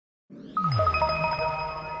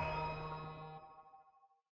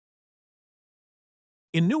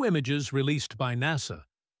In new images released by NASA,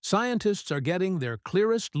 scientists are getting their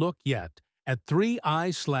clearest look yet at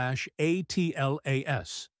 3I/ATLAS,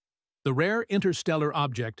 the rare interstellar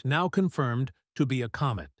object now confirmed to be a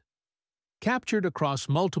comet. Captured across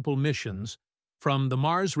multiple missions, from the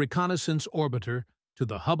Mars Reconnaissance Orbiter to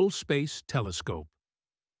the Hubble Space Telescope.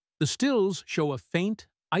 The stills show a faint,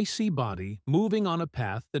 icy body moving on a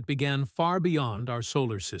path that began far beyond our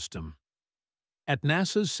solar system. At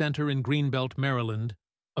NASA's center in Greenbelt, Maryland,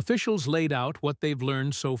 officials laid out what they've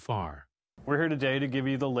learned so far. We're here today to give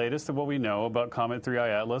you the latest of what we know about Comet 3I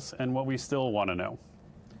Atlas and what we still want to know.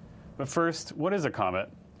 But first, what is a comet?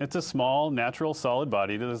 It's a small, natural solid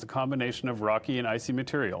body that is a combination of rocky and icy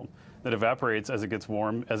material that evaporates as it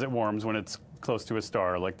warms when it's close to a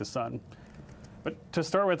star like the sun. But to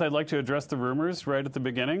start with, I'd like to address the rumors right at the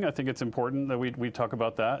beginning. I think it's important that we talk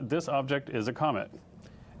about that. This object is a comet.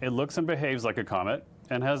 It looks and behaves like a comet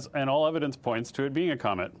and all evidence points to it being a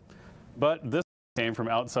comet. But this came from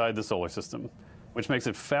outside the solar system, which makes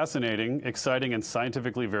it fascinating, exciting, and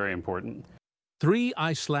scientifically very important.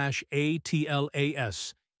 3I/ATLAS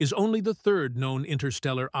is only the third known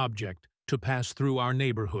interstellar object to pass through our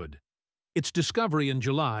neighborhood. Its discovery in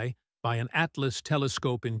July by an Atlas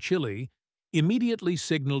telescope in Chile immediately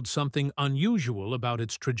signaled something unusual about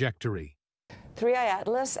its trajectory. 3I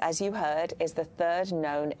Atlas, as you heard, is the third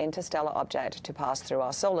known interstellar object to pass through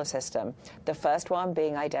our solar system, the first one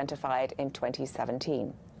being identified in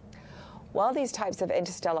 2017. While these types of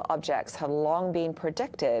interstellar objects have long been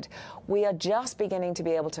predicted, we are just beginning to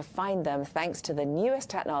be able to find them thanks to the newest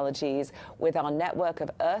technologies with our network of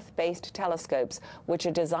Earth-based telescopes, which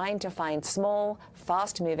are designed to find small,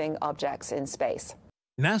 fast-moving objects in space.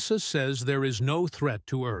 NASA says there is no threat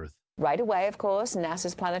to Earth. Right away, of course,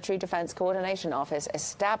 NASA's Planetary Defense Coordination Office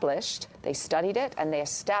they studied it, and they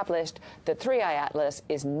established that 3I Atlas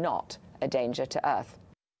is not a danger to Earth.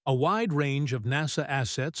 A wide range of NASA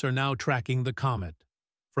assets are now tracking the comet,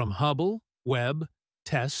 from Hubble, Webb,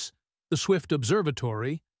 TESS, the Swift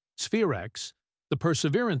Observatory, SphereX, the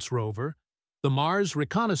Perseverance rover, the Mars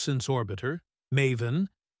Reconnaissance Orbiter, MAVEN,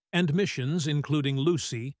 and missions including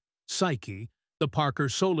Lucy, Psyche, the Parker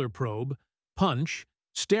Solar Probe, Punch,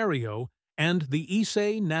 Stereo, and the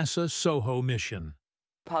ESA NASA SOHO mission.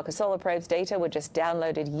 Parker Solar Probe's data were just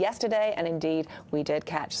downloaded yesterday, and indeed, we did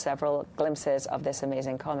catch several glimpses of this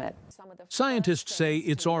amazing comet. Scientists say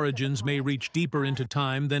its origins may reach deeper into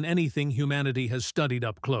time than anything humanity has studied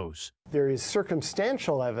up close. There is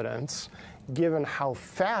circumstantial evidence, given how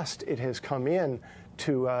fast it has come in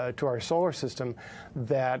to our solar system,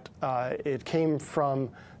 that it came from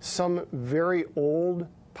some very old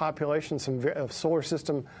population, some solar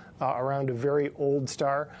system around a very old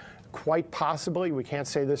star. Quite possibly, we can't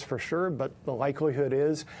say this for sure, but the likelihood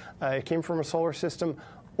is it came from a solar system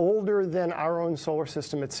older than our own solar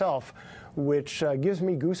system itself, which gives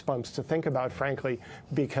me goosebumps to think about, frankly,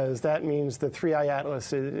 because that means the 3I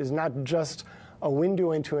Atlas is not just a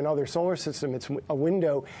window into another solar system, it's a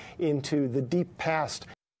window into the deep past.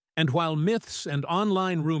 And while myths and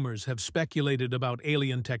online rumors have speculated about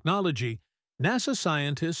alien technology, NASA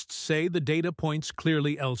scientists say the data points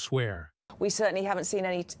clearly elsewhere. We certainly haven't seen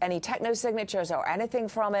any techno-signatures or anything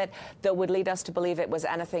from it that would lead us to believe it was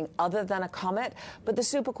anything other than a comet. But the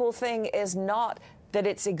super cool thing is not that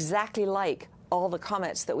it's exactly like all the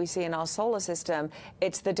comets that we see in our solar system.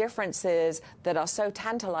 It's the differences that are so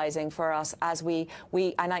tantalizing for us as it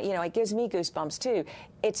gives me goosebumps too.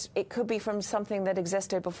 It could be from something that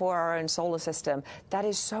existed before our own solar system. That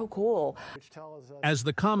is so cool. As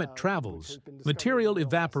the comet travels, material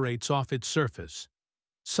evaporates off its surface,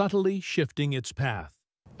 subtly shifting its path.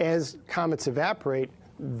 As comets evaporate,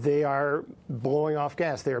 they are blowing off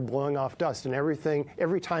gas, they are blowing off dust, and every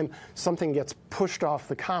time something gets pushed off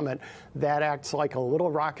the comet, that acts like a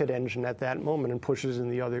little rocket engine at that moment and pushes in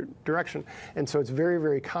the other direction. And so it's very,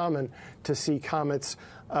 very common to see comets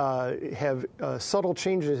have subtle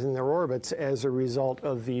changes in their orbits as a result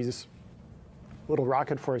of these little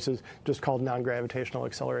rocket forces, just called non-gravitational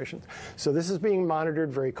accelerations. So this is being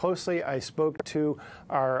monitored very closely. I spoke to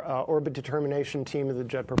our orbit determination team at the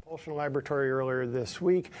Jet Propulsion Laboratory earlier this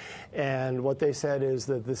week, and what they said is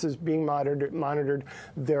that this is being monitored.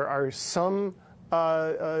 There are some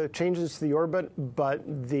changes to the orbit, but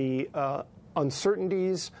the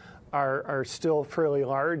uncertainties are still fairly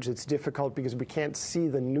large. It's difficult because we can't see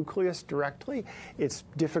the nucleus directly. It's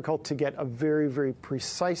difficult to get a very, very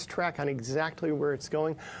precise track on exactly where it's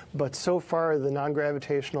going. But so far, the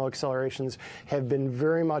non-gravitational accelerations have been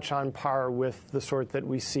very much on par with the sort that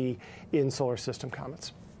we see in solar system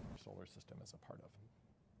comets.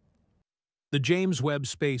 The James Webb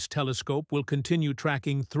Space Telescope will continue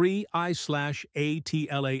tracking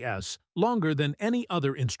 3I/ATLAS longer than any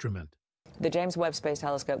other instrument. The James Webb Space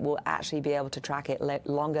Telescope will actually be able to track it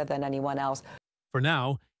longer than anyone else. For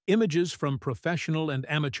now, images from professional and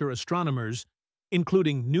amateur astronomers,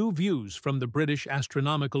 including new views from the British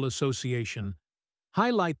Astronomical Association,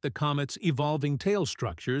 highlight the comet's evolving tail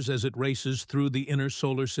structures as it races through the inner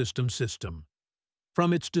solar system.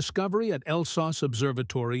 From its discovery at Elsos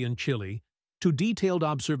Observatory in Chile to detailed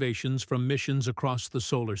observations from missions across the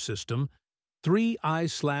solar system,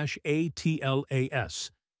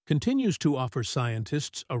 3I/ATLAS continues to offer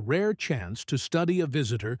scientists a rare chance to study a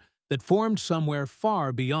visitor that formed somewhere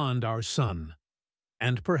far beyond our Sun,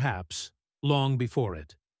 and perhaps long before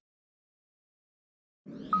it.